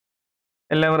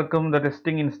എല്ലാവർക്കും the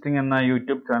testing ഇൻസ്റ്റിംഗ് എന്ന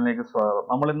YouTube ചാനലിലേക്ക് സ്വാഗതം.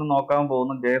 നമ്മൾ ഇന്ന് നോക്കാൻ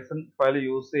പോകുന്ന JSON ഫയൽ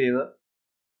യൂസ് ചെയ്ത്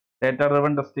data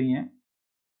driven testing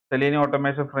selenium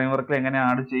automation ഫ്രെയിംവർക്കിൽ എങ്ങനെ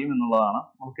ആഡ് ചെയ്യും എന്നുള്ളതാണ്.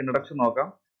 നമുക്ക് ഇൻട്രൊഡക്ഷൻ നോക്കാം.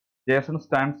 JSON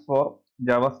stands for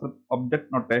JavaScript Object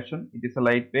Notation. It is a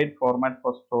lightweight format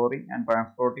for storing and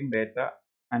transporting data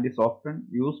and is often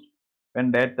used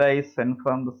when data is sent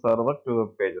from the server to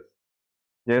web pages.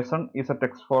 JSON is a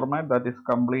text format that is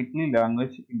completely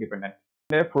language independent.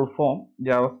 Full form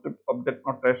JavaScript object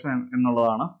notation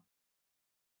എന്നുള്ളതാണ്.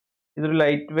 ഇതൊരു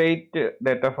light weight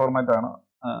data format ആണ്.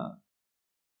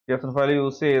 JSON file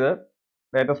use ചെയ്ത്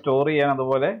data store ചെയ്യാൻ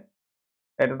അതുപോലെ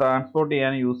data transport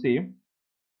ചെയ്യാൻ use ചെയ്യും.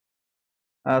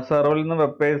 സെർവറിൽ നിന്ന്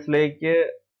വെബ് പേജിലേക്ക്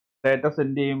ഡേറ്റ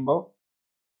സെൻഡ് ചെയ്യുമ്പോൾ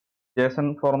JSON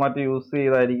format use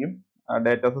ചെയ്തായിരിക്കും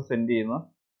datas send ചെയ്യുന്നത്.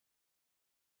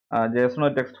 JSON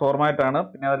ഒരു ടെക്സ്റ്റ് ഫോർമാറ്റ് ആണ്,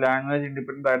 പിന്നെ അത് ലാംഗ്വേജ്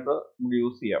ഇൻഡിപെൻഡൻ്റ് ആയിട്ട് നമുക്ക്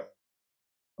യൂസ് ചെയ്യാം.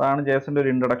 അതാണ് JSONന്റെ ഒരു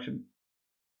ഇൻട്രൊഡക്ഷൻ.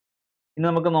 ഇനി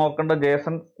നമുക്ക് നോക്കേണ്ട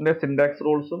JSONന്റെ സിൻടാക്സ്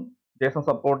റൂൾസും JSON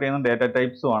സപ്പോർട്ട് ചെയ്യുന്ന ഡേറ്റ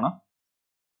ടൈപ്സും ആണ്.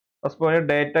 First point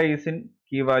data is in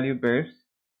key value purse.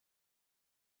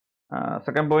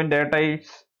 Second point data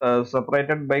is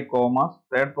separated by commas.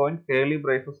 Third point curly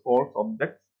braces holes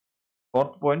objects.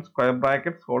 Fourth point square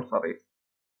brackets holes arrays.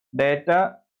 Data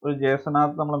ഒരു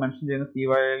JSONനകത്ത് നമ്മൾ mention ചെയ്യുന്ന key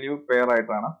value pair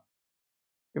ആയിട്ടാണ്.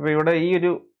 ഇപ്പൊ ഇവിടെ ഈ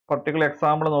ഒരു particular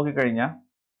example നോക്കിക്കഴിഞ്ഞാൽ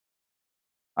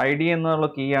ID എന്നുള്ള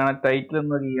കീ ആണ്, ടൈറ്റിൽ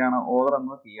എന്ന കീ ആണ്, ഓർഡർ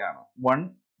എന്ന കീ ആണ്. 1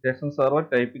 JSON സെർവർ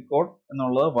ടൈപ്പ് കോഡ്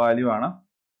എന്നുള്ളത് വാല്യൂ ആണ്.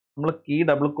 നമ്മൾ കീ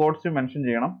ഡബിൾ കോഡ്സിൽ മെൻഷൻ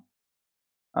ചെയ്യണം,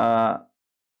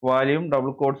 വാല്യൂം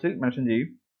ഡബിൾ കോഡ്സിൽ മെൻഷൻ ചെയ്യും.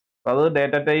 അത്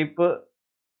ഡേറ്റ ടൈപ്പ്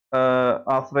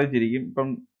ആശ്രയിച്ചിരിക്കും. ഇപ്പം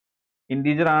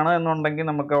ഇൻറ്റീജർ ആണ് എന്നുണ്ടെങ്കിൽ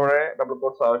നമുക്ക് അവിടെ ഡബിൾ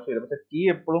കോഡ്സ് ആവശ്യമില്ല, പക്ഷെ കീ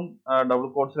എപ്പോഴും ഡബിൾ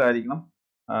കോഡ്സിലായിരിക്കണം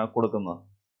കൊടുക്കുന്നത്.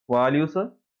 വാല്യൂസ്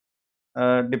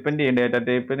ഡിപ്പെൻഡ് ചെയ്യും, ഡേറ്റ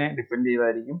ടൈപ്പിനെ ഡിപ്പെൻഡ്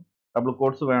ചെയ്തായിരിക്കും ഡബിൾ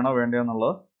കോഡ്സ് വേണോ വേണ്ടയോ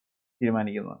എന്നുള്ളത്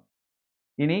തീരുമാനിക്കുന്നത്.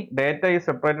 ഇനി data is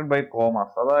separated by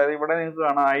commas. അതായത് ഇവിടെ നിങ്ങൾക്ക്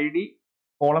കാണാം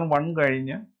ID:1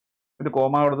 കഴിഞ്ഞ് ഒരു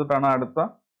കോമ കൊടുത്തിട്ടാണ് അടുത്ത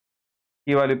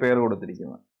കീ വാല്യൂ പെയർ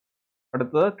കൊടുത്തിരിക്കുന്നത്.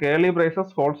 അടുത്തത് കേർലി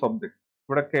ബ്രേസസ് ഹോൾസ് ഒബ്ജക്ട്.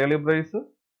 ഇവിടെ കേർലി ബ്രേസ്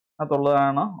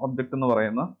അതുള്ളതാണ് ഒബ്ജക്റ്റ് എന്ന്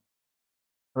പറയുന്നത്.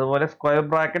 അതുപോലെ സ്ക്വയർ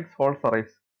ബ്രാക്കറ്റ്സ് ഹോൾസ്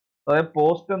അറേസ്. അതായത്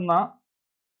പോസ്റ്റ് എന്ന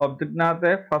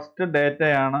ഒബ്ജക്റ്റിനകത്തെ ഫസ്റ്റ്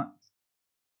ഡേറ്റയാണ്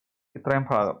ഇത്രയും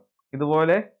ഭാഗം.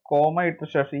 ഇതുപോലെ കോമ ഇട്ട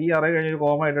ശേഷം ഈ അറേ കഴിഞ്ഞൊരു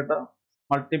കോമ ഇട്ടിട്ട്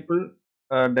മൾട്ടിപ്പിൾ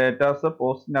ഡേറ്റാസ്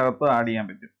പോസ്റ്റിൻ്റെ അകത്ത് ആഡ് ചെയ്യാൻ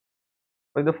പറ്റും.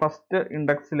 അപ്പോൾ ഇത് ഫസ്റ്റ്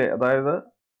ഇൻഡെക്സിലെ, അതായത്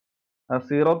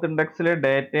 0th ഇൻഡെക്സിലെ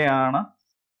ഡേറ്റയാണ്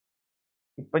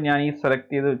ഇപ്പം ഞാൻ ഈ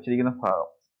സെലക്ട് ചെയ്ത് വെച്ചിരിക്കുന്ന ഭാഗം.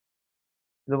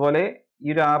 ഇതുപോലെ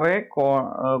ഈ ഒരു അറേ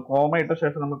കോമ ഇട്ട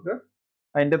ശേഷം നമുക്ക്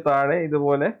അതിൻ്റെ താഴെ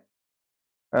ഇതുപോലെ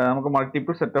നമുക്ക്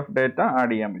multiple set of data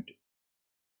add ചെയ്യാൻ പറ്റും.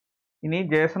 ഇനി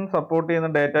JSON സപ്പോർട്ട്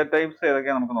ചെയ്യുന്ന ഡേറ്റ ടൈപ്സ്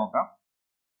ഏതൊക്കെയാണ് നമുക്ക് നോക്കാം.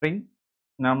 String,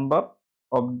 number,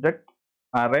 object,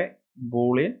 array,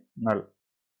 Boolean, null.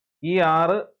 ഈ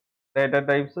 6 ഡേറ്റ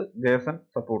ടൈപ്സ് JSON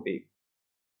സപ്പോർട്ട് ചെയ്യും.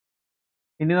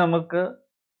 ഇനി നമുക്ക്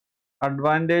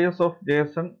advantages of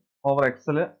JSON over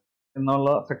Excel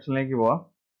എന്നുള്ള സെക്ഷനിലേക്ക് പോവാം.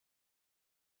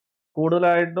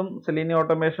 കൂടുതലായിട്ടും സെലീനിയം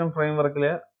ഓട്ടോമേഷൻ ഫ്രെയിംവർക്കിൽ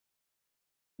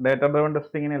ഡേറ്റ ഡ്രിവൺ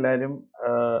ടെസ്റ്റിങ്ങിന് എല്ലാവരും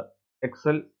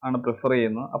എക്സൽ ആണ് പ്രിഫർ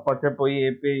ചെയ്യുന്നത്. അപ്പോൾ പോയി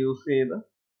API യൂസ് ചെയ്ത്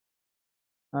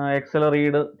എക്സൽ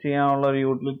റീഡ് ചെയ്യാനുള്ള ഒരു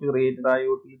യൂട്ടിലിറ്റി ക്രിയേറ്റഡ്, ആ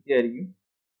യൂട്ടിലിറ്റി ആയിരിക്കും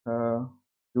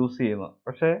യൂസ് ചെയ്യുന്നത്.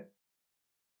 പക്ഷേ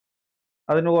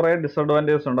അതിന് കുറേ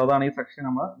ഡിസഡ്വാൻറ്റേജസ് ഉണ്ട്. അതാണ് ഈ സെക്ഷൻ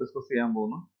നമ്മൾ ഡിസ്കസ് ചെയ്യാൻ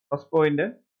പോകുന്നത്. First point,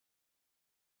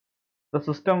 the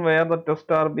system where the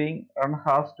test are being run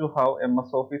has to have MS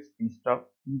Office installed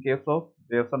in case of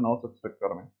JSON no such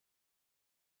requirement.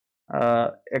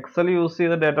 Excel use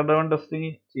ചെയ്ത് ഡേറ്റ ഡ്രിവൺ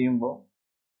ടെസ്റ്റിംഗ് ചെയ്യുമ്പോൾ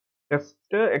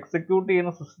test execute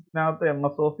ചെയ്യുന്ന സിസ്റ്റത്തിനകത്ത്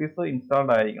MS Office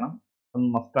installed ആയിരിക്കണം, അത്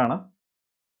മസ്റ്റാണ്.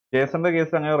 JSONന്റെ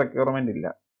case അങ്ങനെ requirement ഇല്ല.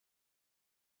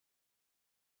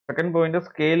 Second point is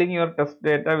scaling your test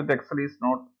data with Excel is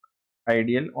not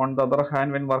ideal. On the other hand,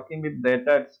 when working with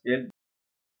data at scale,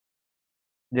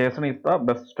 JSON is the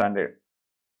best standard.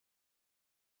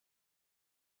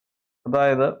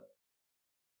 അതായത്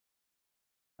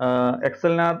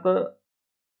എക്സലിനകത്ത്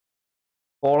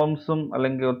കോളംസും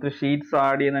അല്ലെങ്കിൽ ഒത്തിരി sheets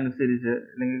add ചെയ്യുന്നതനുസരിച്ച്,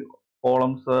 അല്ലെങ്കിൽ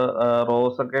columns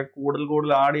rose ഒക്കെ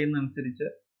കൂടുതൽ add ചെയ്യുന്നതനുസരിച്ച്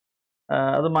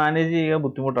അത് manage ചെയ്യുക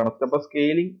ബുദ്ധിമുട്ടാണ്. അപ്പോൾ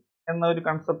സ്കെയിലിംഗ് എന്ന ഒരു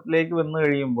കൺസെപ്റ്റിലേക്ക് വന്നു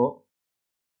കഴിയുമ്പോൾ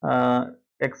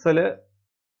എക്സല്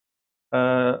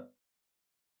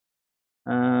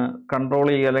കൺട്രോൾ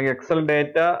ചെയ്യുക, അല്ലെങ്കിൽ എക്സൽ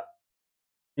ഡേറ്റ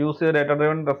യൂസ് ചെയ്ത് ഡേറ്റ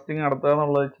ഡ്രിവൺ ടെസ്റ്റിംഗ് നടത്തുക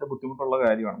എന്നുള്ളത് ഇച്ചിരി ബുദ്ധിമുട്ടുള്ള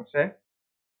കാര്യമാണ്. പക്ഷേ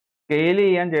സ്കെയിൽ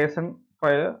ചെയ്യാൻ JSON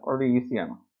ഫയൽ വളരെ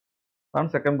ഈസിയാണ്. അതാണ്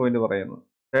സെക്കൻഡ് പോയിന്റ് പറയുന്നത്.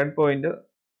 Third point,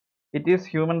 it is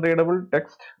human readable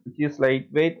text which is light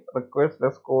weight, requires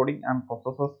less coding and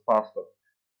processes faster.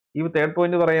 ഈ തേർഡ്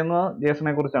പോയിന്റ് പറയുന്നത്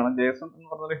JSONനെ കുറിച്ചാണ്. JSON എന്ന്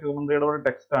പറഞ്ഞൊരു ഹ്യൂമൻ റീഡബിൾ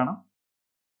ടെക്സ്റ്റ് ആണ്,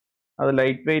 അത്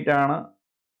ലൈറ്റ് വെയ്റ്റ് ആണ്,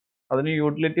 അതിന്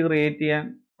യൂട്ടിലിറ്റി ക്രിയേറ്റ് ചെയ്യാൻ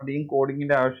അധികം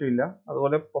കോഡിങ്ങിൻ്റെ ആവശ്യമില്ല.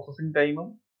 അതുപോലെ പ്രോസസ്സിംഗ് ടൈമും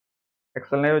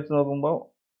എക്സലിനെ വെച്ച് നോക്കുമ്പോൾ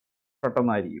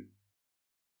പെട്ടെന്നായിരിക്കും.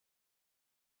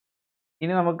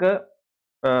 ഇനി നമുക്ക്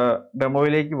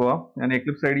ഡെമോയിലേക്ക് പോവാം. ഞാൻ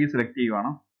എക്ലിപ്സ് ഐഡി സെലക്ട്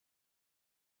ചെയ്യുവാണ്.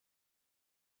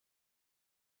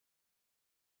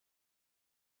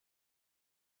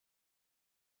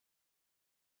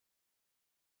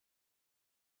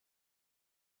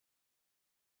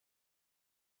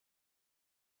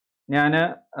 ഞാൻ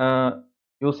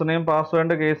user name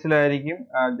പാസ്വേഡിൻ്റെ കേസിലായിരിക്കും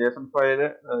JSON file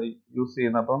use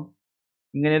ചെയ്യുന്നത്. അപ്പം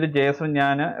ഇങ്ങനെ ഒരു JSON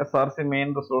ഞാൻ SRC മെയിൻ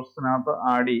റിസോഴ്സിനകത്ത്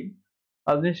ആഡ് ചെയ്യും.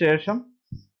 അതിനുശേഷം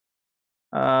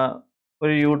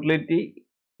ഒരു യൂട്ടിലിറ്റി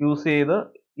യൂസ് ചെയ്ത്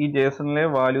ഈ JSONലെ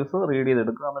വാല്യൂസ് റീഡ്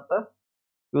ചെയ്തെടുക്കുക. എന്നിട്ട്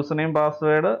യൂസർ നെയിം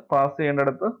പാസ്വേഡ് പാസ്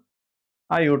ചെയ്യേണ്ടടുത്ത്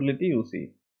ആ യൂട്ടിലിറ്റി യൂസ്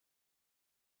ചെയ്യും.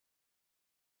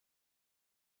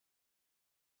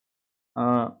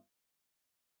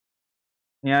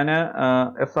 ഞാൻ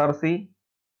SRC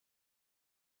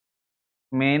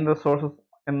മെയിൻ റിസോഴ്സസ്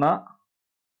എന്ന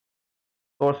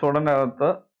സോഴ്സ് കോഡിൻ്റെ അകത്ത്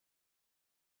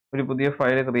ഒരു പുതിയ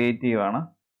ഫയൽ ക്രിയേറ്റ് ചെയ്യുകയാണ്.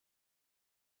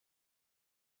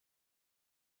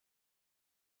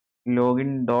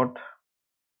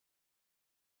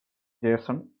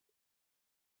 login.json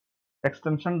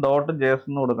എക്സ്റ്റൻഷൻ .json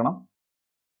എന്ന് കൊടുക്കണം.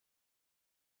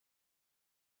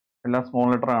 എല്ലാം സ്മോൾ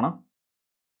ലെറ്റർ ആണ്.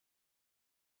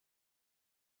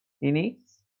 ഇനി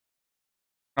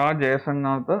ആ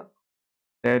JSON-നകത്ത്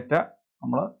ഡേറ്റ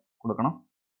നമ്മൾ കൊടുക്കണം.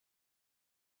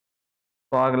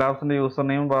 അപ്പോൾ ആ ക്ലാസിൻ്റെ യൂസർ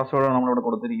നെയിം പാസ്വേഡാണ് നമ്മളിവിടെ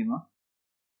കൊടുത്തിരിക്കുന്നത്.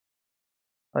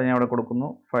 അത് ഞാൻ ഇവിടെ കൊടുക്കുന്നു.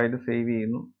 ഫയൽ സേവ്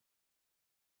ചെയ്യുന്നു,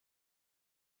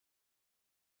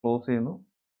 ക്ലോസ് ചെയ്യുന്നു.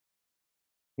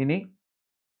 ഇനി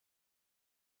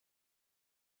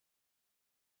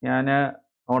ഞാൻ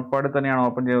നോട്ട്പാഡിൽ തന്നെയാണ്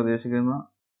ഓപ്പൺ ചെയ്യാൻ ഉദ്ദേശിക്കുന്നത്.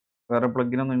 വേറെ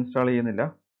പ്ലഗിനൊന്നും ഇൻസ്റ്റാൾ ചെയ്യുന്നില്ല.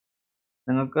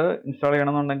 നിങ്ങൾക്ക് ഇൻസ്റ്റാൾ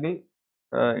ചെയ്യണമെന്നുണ്ടെങ്കിൽ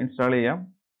ഇൻസ്റ്റാൾ ചെയ്യാം.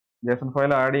 JSON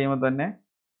ഫയൽ ആഡ് ചെയ്യുമ്പോൾ തന്നെ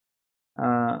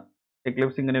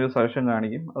എക്ലിപ്സ് ഇങ്ങനെ ഒരു സജഷൻ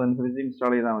കാണിക്കും. അതനുസരിച്ച്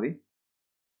ഇൻസ്റ്റാൾ ചെയ്താൽ മതി.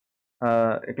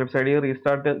 എക്ലിപ്സ് ഐഡി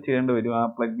റീസ്റ്റാർട്ട് ചെയ്യേണ്ടി വരും ആ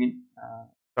പ്ലഗിൻ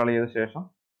ഇൻസ്റ്റാൾ ചെയ്ത ശേഷം.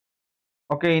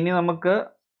 ഓക്കെ, ഇനി നമുക്ക്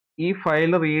ഈ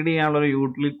ഫയൽ റീഡ് ചെയ്യാനുള്ളൊരു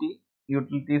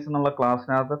യൂട്ടിലിറ്റീസ് എന്നുള്ള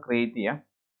ക്ലാസ്സിനകത്ത് ക്രിയേറ്റ് ചെയ്യാം.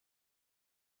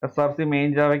 SRC മെയിൻ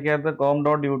ജാവയ്ക്കകത്ത്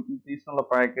com.utilities എന്നുള്ള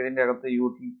പാക്കേജിൻ്റെ അകത്ത്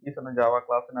യൂട്ടിലിറ്റീസ് എന്ന ജാവ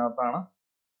ക്ലാസ്സിനകത്താണ്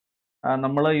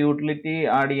നമ്മൾ യൂട്ടിലിറ്റി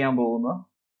ആഡ് ചെയ്യാൻ പോകുന്നത്.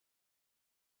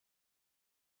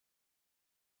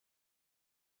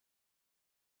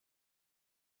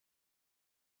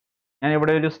 ഞാൻ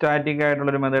ഇവിടെ ഒരു സ്റ്റാറ്റിക്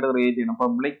ആയിട്ടുള്ള ഒരു മെത്തേഡ് ക്രിയേറ്റ് ചെയ്യണം.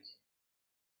 Public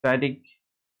static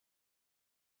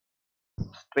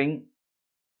string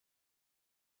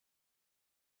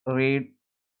read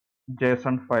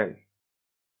JSON file.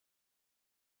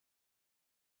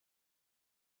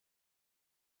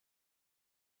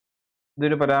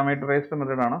 ഇതൊരു പാരാമീറ്ററൈസ്ഡ്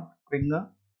മെത്തേഡ് ആണ്. സ്ട്രിംഗ്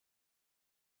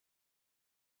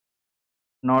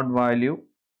നോട്ട് വാല്യൂ,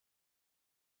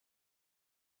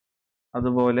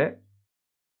 അതുപോലെ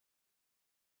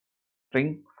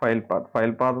string file path.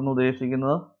 File path എന്ന്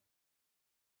ഉദ്ദേശിക്കുന്നത്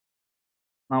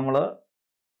നമ്മൾ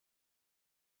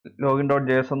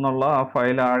login.json എന്നുള്ള ആ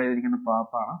ഫയൽ ആഡ് ചെയ്തിരിക്കുന്ന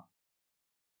പാത്താണ്.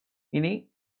 ഇനി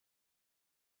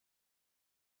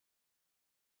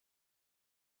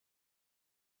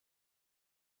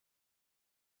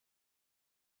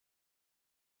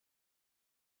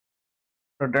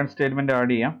റിട്ടേൺ സ്റ്റേറ്റ്മെന്റ്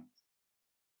ആഡ് ചെയ്യാം.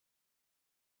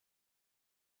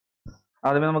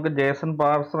 ആദ്യമേ നമുക്ക് JSON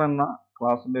പാർസർ എന്ന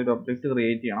ക്ലാസിന്റെ ഒരു ഒബ്ജക്റ്റ്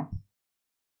ക്രിയേറ്റ് ചെയ്യണം.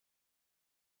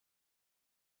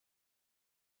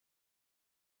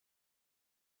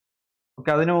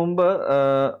 ഓക്കെ, അതിനു മുമ്പ്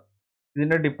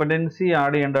ഇതിന്റെ ഡിപ്പെൻഡൻസി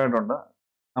ആഡ് ചെയ്യേണ്ടതായിട്ടുണ്ട്.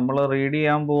 നമ്മൾ റീഡ്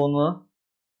ചെയ്യാൻ പോകുന്നത്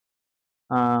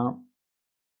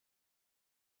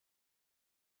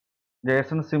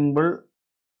JSON സിമ്പിൾ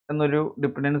എന്നൊരു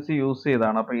ഡിപ്പെൻഡൻസി യൂസ്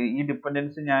ചെയ്താണ്. അപ്പോൾ ഈ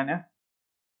ഡിപ്പെൻഡൻസി ഞാൻ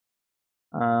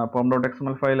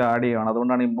pom.xml ഫയൽ ആഡ് ചെയ്യുകയാണ്.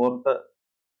 അതുകൊണ്ടാണ് ഇമ്പോർട്ട്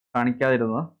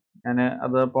കാണിക്കാതിരുന്നത്. ഞാൻ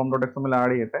അത് pom.xml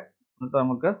ആഡ് ചെയ്യട്ടെ. എന്നിട്ട്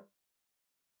നമുക്ക്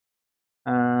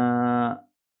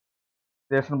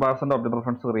JSON പാർസറിന്റെ ഒബ്ജക്റ്റ്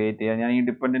റെഫറൻസ് ക്രിയേറ്റ് ചെയ്യാം. ഞാൻ ഈ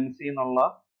ഡിപ്പെൻഡൻസി എന്നുള്ള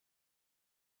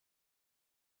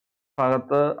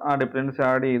ഭാഗത്ത് ആ ഡിപ്പെൻഡൻസി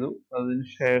ആഡ് ചെയ്തു. അതിന്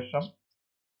ശേഷം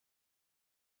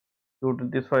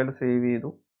യൂട്ടിലിറ്റീസ് ഫയൽ സേവ്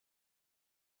ചെയ്തു.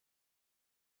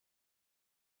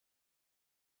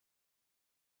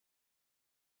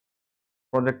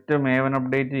 പ്രൊജക്റ്റ് മേവൻ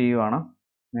അപ്ഡേറ്റ് ചെയ്യുവാണ്.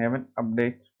 മേവൻ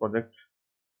അപ്ഡേറ്റ് പ്രൊജക്റ്റ്.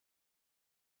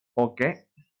 ഓക്കെ,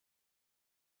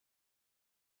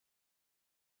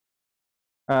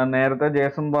 നേരത്തെ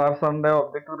JSON പാർസറിന്റെ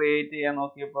ഒബ്ജക്റ്റ് ക്രിയേറ്റ് ചെയ്യാൻ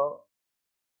നോക്കിയപ്പോൾ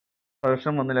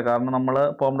സജഷൻ വന്നില്ല. കാരണം നമ്മൾ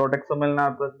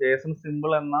pom.xml-നകത്ത് JSON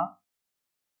സിമ്പിൾ എന്ന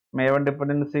മേവൻ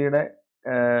ഡിപ്പെൻഡൻസിയുടെ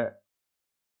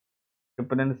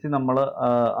ഡിപ്പെൻഡൻസി നമ്മൾ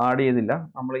ആഡ് ചെയ്തില്ല.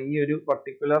 നമ്മൾ ഈ ഒരു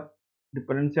പർട്ടിക്കുലർ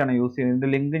ഡിപ്പെൻഡൻസിയാണ് യൂസ് ചെയ്യുന്നത്.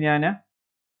 ഇതിന്റെ ലിങ്ക് ഞാൻ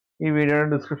ഈ വീഡിയോയുടെ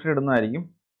ഡിസ്ക്രിപ്ഷൻ ഇടുന്നതായിരിക്കും.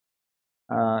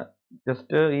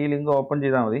 ജസ്റ്റ് ഈ ലിങ്ക് ഓപ്പൺ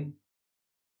ചെയ്താൽ മതി.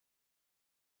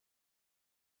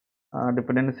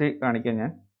 ഡിപ്പെൻഡൻസി കാണിക്കാം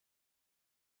ഞാൻ.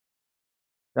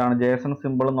 ഇതാണ് JSON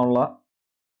സിമ്പിൾ എന്നുള്ള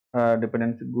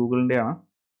ഡിപ്പെൻഡൻസി, ഗൂഗിളിൻ്റെയാണ്.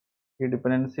 ഈ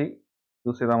ഡിപ്പെൻഡൻസി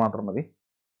യൂസ് ചെയ്താൽ മാത്രം മതി.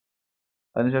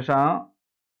 അതിനുശേഷം ആ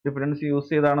ഡിപ്പെൻഡൻസി യൂസ്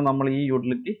ചെയ്താണ് നമ്മൾ ഈ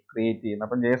യൂട്ടിലിറ്റി ക്രിയേറ്റ് ചെയ്യുന്നത്.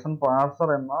 അപ്പം JSON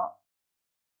പാർസർ എന്ന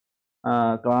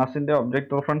ക്ലാസിൻ്റെ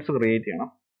ഒബ്ജക്റ്റ് റെഫറൻസ് ക്രിയേറ്റ് ചെയ്യണം.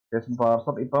 JSON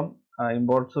പാർസർ ഇപ്പം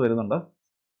ഇമ്പോർട്ട്സ് വരുന്നുണ്ട്.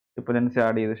 ഡിപ്പെൻഡൻസി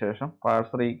ആഡ് ചെയ്ത ശേഷം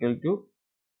parser equal to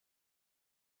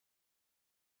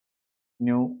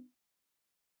new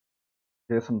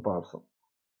JSON parser.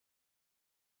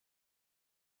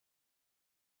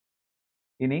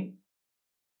 ഇനി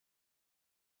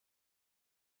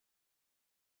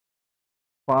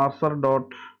പാർസർ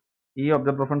ഡോട്ട് ഈ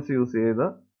ഒബ്ജക്റ്റ് റെഫറൻസ് യൂസ് ചെയ്ത്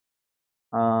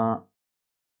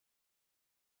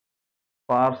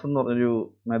പാർസ് എന്ന് പറഞ്ഞൊരു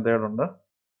മെത്തേഡ് ഉണ്ട്.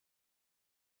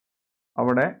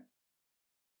 അവിടെ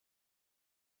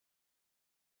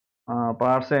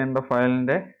പാർസ് ചെയ്യേണ്ട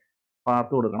ഫയലിൻ്റെ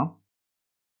പാത്ത് കൊടുക്കണം.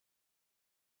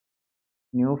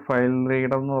 ന്യൂ ഫയൽ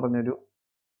റീഡർ എന്ന് പറഞ്ഞൊരു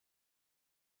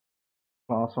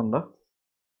ക്ലാസ് ഉണ്ട്.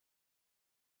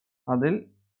 അതിൽ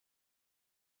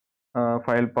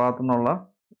ഫയൽ പാത്ത് എന്നുള്ള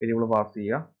വേരിയബിൾ പാസ്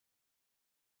ചെയ്യുക.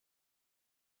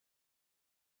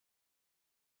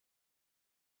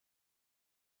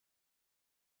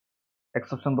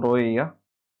 എക്സെപ്ഷൻ ത്രോ ചെയ്യുക.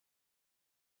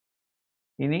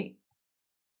 ഇനി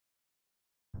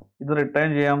ഇത് റിട്ടേൺ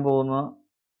ചെയ്യാൻ പോകുന്ന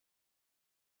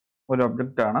ഒരു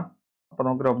ഒബ്ജക്റ്റ് ആണ്. അപ്പോൾ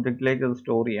നമുക്കൊരു ഒബ്ജക്റ്റിലേക്ക് ഇത്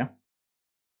സ്റ്റോർ ചെയ്യാം.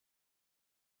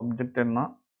 ഒബ്ജക്റ്റ് എന്ന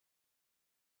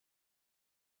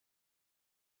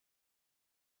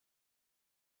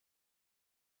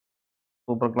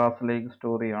സൂപ്പർ ക്ലാസ്സിലേക്ക്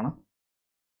സ്റ്റോർ ചെയ്യാണ്.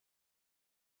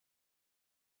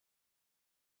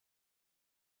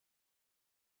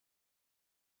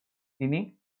 ഇനി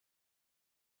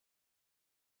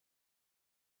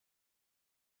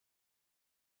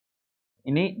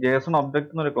JSON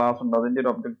ഒബ്ജക്റ്റ് എന്നൊരു ക്ലാസ് ഉണ്ട്. അതിൻ്റെ ഒരു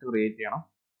ഒബ്ജക്റ്റ് ക്രിയേറ്റ് ചെയ്യണം.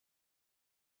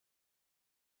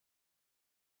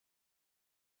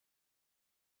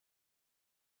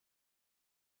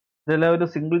 ഇതെല്ലാം ഒരു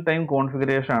സിംഗിൾ ടൈം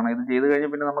കോൺഫിഗറേഷൻ ആണ്. ഇത് ചെയ്ത്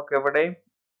കഴിഞ്ഞാൽ പിന്നെ നമുക്ക് എവിടെയും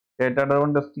ഡേറ്റ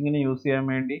ഡ്രിവൺ ടെസ്റ്റിങ്ങിന് യൂസ് ചെയ്യാൻ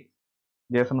വേണ്ടി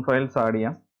JSON ഫയൽസ് ആഡ്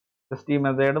ചെയ്യാം. ജസ്റ്റ് ഈ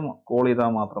മെത്തേഡ് കോൾ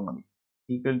ചെയ്താൽ മാത്രം മതി.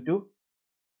 ഈക്വൽ ടു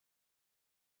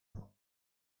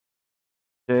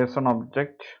JSON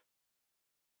ഒബ്ജക്റ്റ്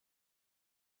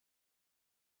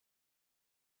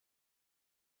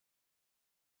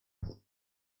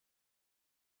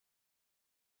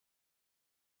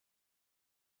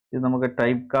ഇത് നമുക്ക്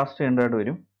ടൈപ്പ് കാസ്റ്റ് ചെയ്യേണ്ടതായിട്ട്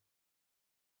വരും.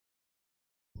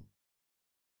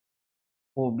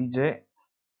 OBJ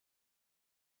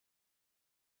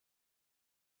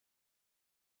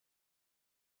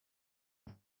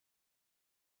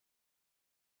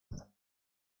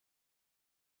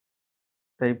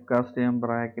ടൈപ്പ് കാസ്റ്റ് ചെയ്യാൻ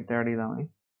ബ്രാക്കറ്റ് ആഡ് ചെയ്താൽ മതി.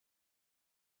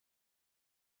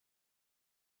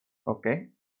 ഓക്കെ.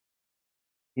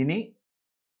 ഇനി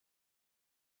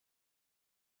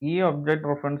ഈ ഒബ്ജക്റ്റ്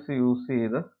റെഫറൻസ് യൂസ്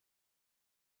ചെയ്ത്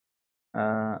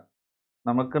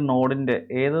നമുക്ക് നോഡിൻ്റെ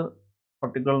ഏത്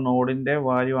പർട്ടിക്കുലർ നോഡിൻ്റെ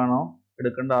വാല്യൂ ആണോ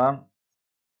എടുക്കേണ്ട ആ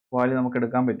വാല്യൂ നമുക്ക്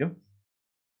എടുക്കാൻ പറ്റും.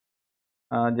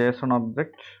 JSON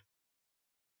object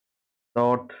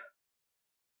dot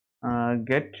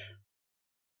get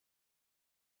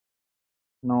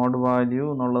node value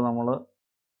എന്നുള്ളത് നമ്മൾ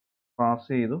പാസ്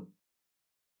ചെയ്തു.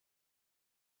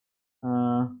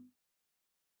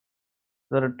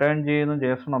 ഇത് റിട്ടേൺ ചെയ്യുന്ന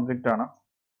JSON ഒബ്ജക്റ്റ് ആണ്.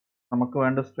 നമുക്ക്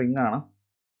വേണ്ട സ്ട്രിങ് ആണ്.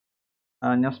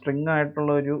 ഞാൻ സ്ട്രിങ്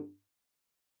ആയിട്ടുള്ള ഒരു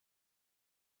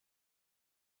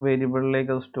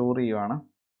വേരിയബിളിലേക്ക് അത് സ്റ്റോർ ചെയ്യുവാണ്.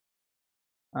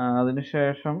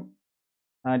 അതിനുശേഷം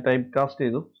ടൈപ്പ് കാസ്റ്റ്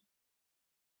ചെയ്തു.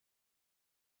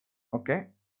 ഓക്കെ.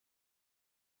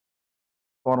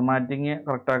 ഫോർമാറ്റിങ്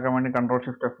കറക്റ്റ് ആക്കാൻ വേണ്ടി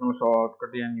Ctrl+Shift+F ഷോർട്ട്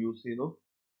കട്ട് ഞാൻ യൂസ് ചെയ്തു.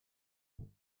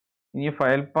 ഇനി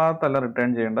ഫയൽ പാത്ത് അല്ല റിട്ടേൺ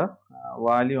ചെയ്യേണ്ട,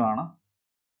 വാല്യൂ ആണ്.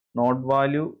 നോഡ്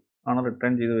വാല്യൂ ആണ്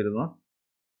റിട്ടേൺ ചെയ്ത് വരുന്നത്.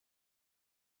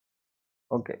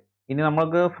 ഓക്കെ. ഇനി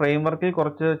നമ്മൾക്ക് ഫ്രെയിം വർക്കിൽ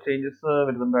കുറച്ച് ചേഞ്ചസ്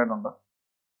വരുന്നതായിട്ടുണ്ട്.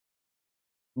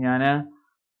 ഞാൻ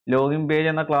ലോഗിൻ പേജ്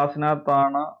എന്ന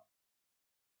ക്ലാസ്സിനകത്താണ്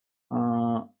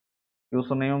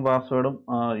യൂസർ നെയിമും പാസ്വേഡും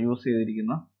യൂസ്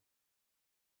ചെയ്തിരിക്കുന്നത്.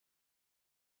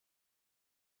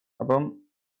 അപ്പം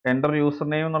എൻ്റർ യൂസർ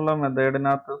നെയിം എന്നുള്ള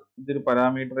മെത്തേഡിനകത്ത് ഇതൊരു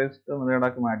പാരാമീറ്ററൈസ്ഡ്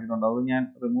മെത്തേഡാക്കി മാറ്റിയിട്ടുണ്ട്. അത് ഞാൻ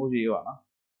റിമൂവ് ചെയ്യുവാണ്.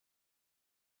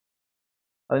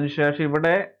 അതിനുശേഷം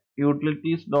ഇവിടെ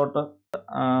utilities dot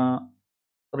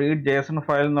read JSON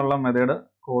file എന്നുള്ള മെത്തേഡ്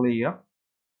കോൾ ചെയ്യുക.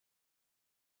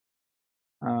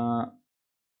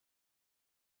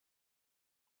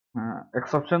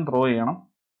 എക്സെപ്ഷൻ ത്രോ ചെയ്യണം.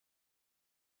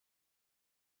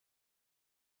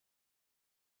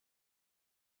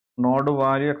 നോഡ്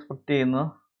വാല്യൂ എക്സ്പെക്ട് ചെയ്യുന്നത്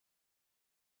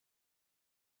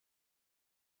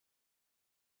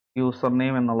യൂസർ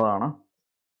നെയിം എന്നുള്ളതാണ്.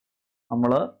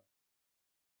 നമ്മൾ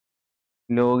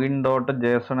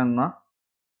login.json എന്ന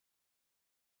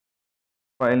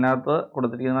ഫയലിനകത്ത്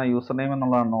കൊടുത്തിരിക്കുന്ന യൂസർ നെയിം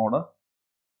എന്നുള്ള നോഡ്,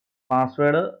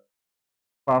 പാസ്വേഡ്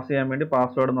പാസ് ചെയ്യാൻ വേണ്ടി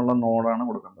പാസ്വേഡ് എന്നുള്ള നോഡാണ്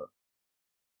കൊടുക്കേണ്ടത്.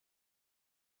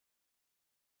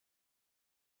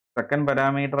 സെക്കൻഡ്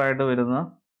പാരാമീറ്റർ ആയിട്ട് വരുന്ന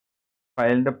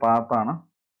ഫയലിൻ്റെ പാത്താണ്.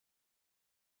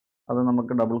 അത്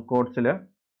നമുക്ക് ഡബിൾ കോട്ട്സിൽ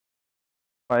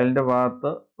ഫയലിൻ്റെ ഭാഗത്ത്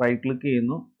റൈറ്റ് ക്ലിക്ക്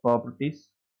ചെയ്യുന്നു, പ്രോപ്പർട്ടീസ്,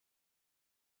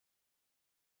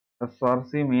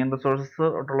 src മെയിൻ റിസോഴ്സസ്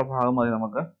തൊട്ടുള്ള ഭാഗം മതി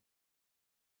നമുക്ക്.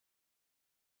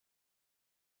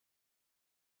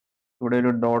 ഇവിടെ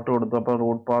ഒരു ഡോട്ട് കൊടുത്തു, അപ്പോൾ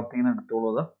റൂട്ട് പാത്തിൽ നിന്ന്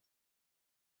എടുത്തോളൂ.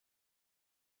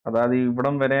 അതായത്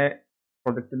ഇവിടം വരെ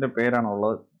പ്രൊജക്റ്റിൻ്റെ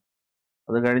പേരാണുള്ളത്.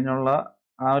 അത് കഴിഞ്ഞുള്ള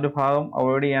ആ ഒരു ഭാഗം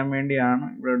അവോയ്ഡ് ചെയ്യാൻ വേണ്ടിയാണ്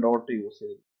ഇവിടെ ഡോട്ട് യൂസ്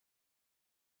ചെയ്തത്.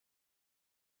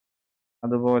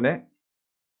 അതുപോലെ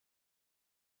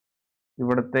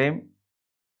ഇവിടത്തെയും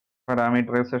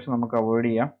പാരാമീറ്ററൈസേഷൻ നമുക്ക് അവോയ്ഡ്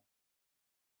ചെയ്യാം.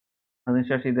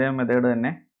 അതിനുശേഷം ഇതേ മെത്തേഡ്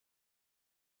തന്നെ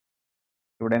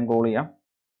ഇവിടെയും കോൾ ചെയ്യാം.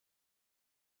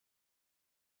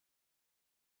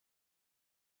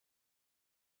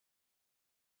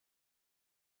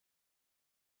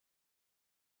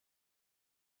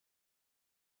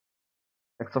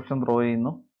 എക്സെപ്ഷൻ ത്രോ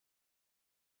ചെയ്യുന്നു.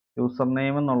 യൂസർ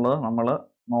നെയിം എന്നുള്ളത് നമ്മൾ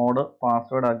നോഡ്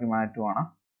പാസ്വേഡ് ആക്കി മാറ്റുവാണ്.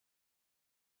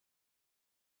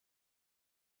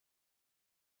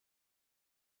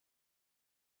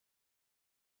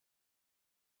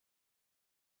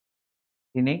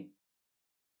 ഇനി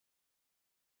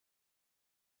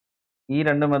ഈ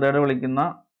രണ്ട് മെത്തേഡ് വിളിക്കുന്ന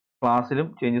ക്ലാസ്സിലും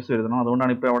ചേഞ്ചസ് വരുത്തണം.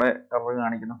 അതുകൊണ്ടാണ് ഇപ്പോൾ അവിടെ എറർ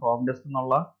കാണിക്കുന്നത്. ഹോം ടെസ്റ്റ്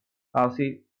എന്നുള്ള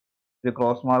ക്ലാസ്സിൽ ഒരു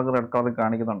ക്രോസ് മാർക്ക് റെഡ് കളറിൽ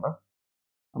കാണിക്കുന്നുണ്ട്.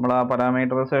 നമ്മൾ ആ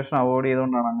പാരാമീറ്ററൈസേഷൻ അവോയ്ഡ്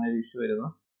ചെയ്തുകൊണ്ടാണ് അങ്ങനെ ഒരു ഇഷ്യൂ വരുന്നത്.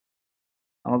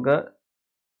 നമുക്ക്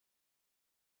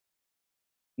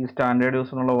ഈ സ്റ്റാൻഡേർഡ്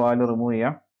യൂസ് എന്നുള്ള വാല്യൂ റിമൂവ്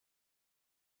ചെയ്യാം.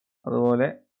 അതുപോലെ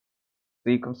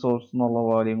സീക്രട്ട് സോഴ്സ് എന്നുള്ള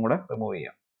വാല്യൂയും കൂടെ റിമൂവ്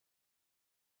ചെയ്യാം.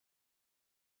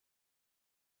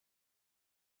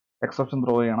 എക്സെപ്ഷൻ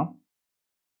ത്രോ ചെയ്യണം.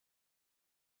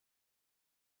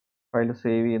 ഫയൽ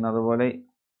സേവ് ചെയ്യുന്നത്. അതുപോലെ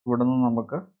ഇവിടെ നിന്ന്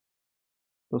നമുക്ക്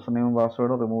യൂസർ നെയിം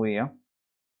പാസ്വേഡ് റിമൂവ് ചെയ്യാം.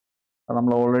 അത്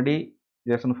നമ്മൾ ഓൾറെഡി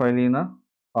JSON ഫയലിൽ നിന്ന്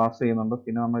പാസ് ചെയ്യുന്നുണ്ട്,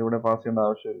 പിന്നെ നമ്മൾ ഇവിടെ പാസ് ചെയ്യേണ്ട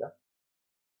ആവശ്യമില്ല.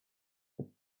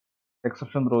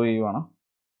 എക്സെപ്ഷൻ ത്രോ ചെയ്യുവാണ്.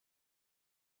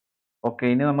 ഓക്കെ,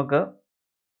 ഇനി നമുക്ക്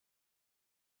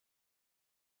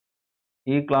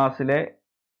ഈ ക്ലാസ്സിലെ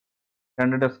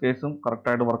രണ്ട് ടെസ്റ്റ് കേസും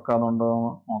കറക്റ്റായിട്ട് വർക്ക് ആകുന്നുണ്ടോ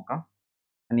എന്ന് നോക്കാം.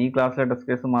 ഈ ക്ലാസ്സിലെ ടെസ്റ്റ്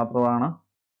കേസ് മാത്രമാണ്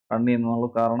റൺ ചെയ്യുന്നുള്ളൂ.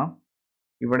 കാരണം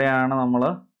ഇവിടെയാണ് നമ്മൾ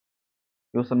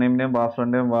user നെയിമിൻ്റെയും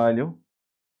പാസ്വേഡിൻ്റെയും value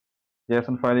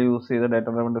JSON file use ചെയ്ത് ഡാറ്റ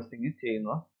ഡ്രൈവൻ ടെസ്റ്റിംഗ്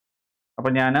ചെയ്യുന്നത്.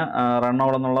 അപ്പോൾ ഞാൻ റൺ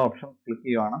ഓൾ എന്നുള്ള ഓപ്ഷൻ ക്ലിക്ക്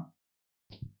ചെയ്യുവാണ്.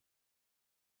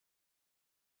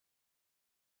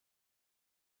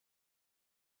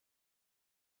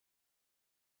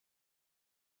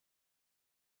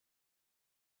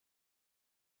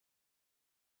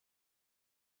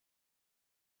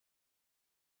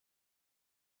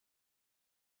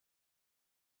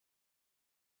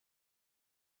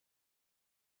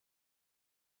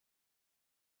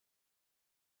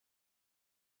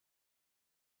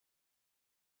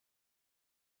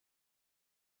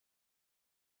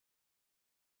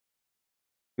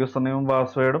 യൂസർ നെയിമും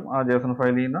പാസ്വേഡും ആ JSON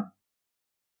ഫയലിൽ നിന്ന്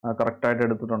കറക്റ്റായിട്ട്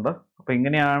എടുത്തിട്ടുണ്ട്. അപ്പോൾ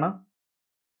ഇങ്ങനെയാണ്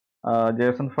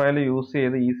JSON ഫയൽ യൂസ്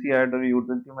ചെയ്ത് ഈസി ആയിട്ടൊരു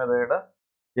യൂട്ടിലിറ്റി മെത്തേഡ്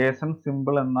JSON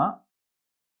സിമ്പിൾ എന്ന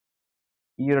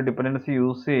ഈ ഒരു ഡിപ്പെൻഡൻസി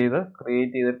യൂസ് ചെയ്ത്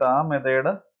ക്രിയേറ്റ് ചെയ്തിട്ട് ആ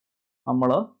മെത്തേഡ്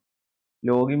നമ്മൾ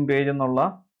ലോഗിൻ പേജ് എന്നുള്ള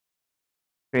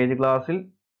പേജ് ക്ലാസ്സിൽ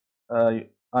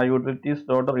ആ utilities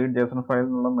dot read JSON file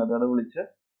എന്നുള്ള മെത്തേഡ് വിളിച്ച്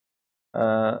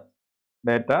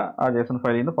ഡാറ്റ ആ JSON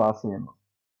ഫയലിൽ നിന്ന് പാസ് ചെയ്യുന്നു.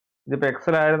 ഇതിപ്പോൾ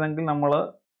എക്സൽ ആയിരുന്നെങ്കിൽ നമ്മൾ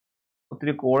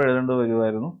ഒത്തിരി കോഡ് എഴുതേണ്ടി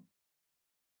വരുമായിരുന്നു.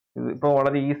 ഇതിപ്പോൾ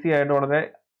വളരെ ഈസി ആയിട്ട് വളരെ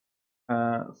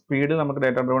സ്പീഡിൽ നമുക്ക്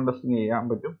ഡാറ്റ ഡ്രൈവൻ ടെസ്റ്റിംഗ് ചെയ്യാൻ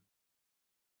പറ്റും.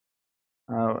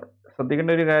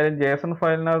 ശ്രദ്ധിക്കേണ്ട ഒരു കാര്യം, JSON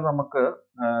ഫയലിനകത്ത് നമുക്ക്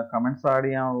കമൻറ്റ്സ് ആഡ്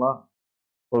ചെയ്യാനുള്ള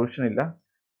പ്രൊവിഷൻ ഇല്ല.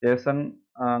 JSON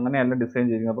അങ്ങനെയല്ല ഡിസൈൻ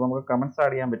ചെയ്തിരിക്കുന്നത്. അപ്പോൾ നമുക്ക് കമൻറ്റ്സ്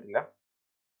ആഡ് ചെയ്യാൻ പറ്റില്ല.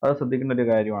 അത് ശ്രദ്ധിക്കേണ്ട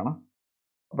ഒരു കാര്യമാണ്.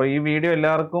 അപ്പോൾ ഈ വീഡിയോ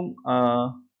എല്ലാവർക്കും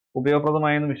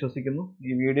ഉപയോഗപ്രദമായെന്ന് വിശ്വസിക്കുന്നു.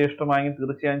 ഈ വീഡിയോ ഇഷ്ടമായെങ്കിൽ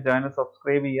തീർച്ചയായും ചാനൽ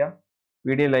സബ്സ്ക്രൈബ് ചെയ്യുക,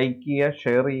 വീഡിയോ ലൈക്ക് ചെയ്യുക,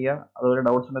 ഷെയർ ചെയ്യുക. അതുപോലെ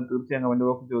ഡൗട്ട്സ് ഉണ്ടെങ്കിൽ തീർച്ചയായും കമൻറ്റ്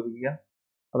ബോക്സിൽ ചോദിക്കുക.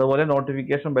 അതുപോലെ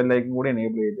നോട്ടിഫിക്കേഷൻ ബെല്ലൈക്കൻ കൂടി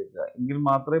എനേബിൾ ചെയ്തിരിക്കുക. എങ്കിൽ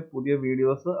മാത്രമേ പുതിയ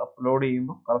വീഡിയോസ് അപ്ലോഡ്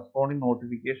ചെയ്യുമ്പോൾ കറസ്പോണ്ടിങ്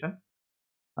നോട്ടിഫിക്കേഷൻ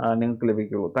നിങ്ങൾക്ക്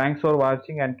ലഭിക്കുകയുള്ളൂ. Thanks for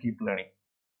watching and keep learning.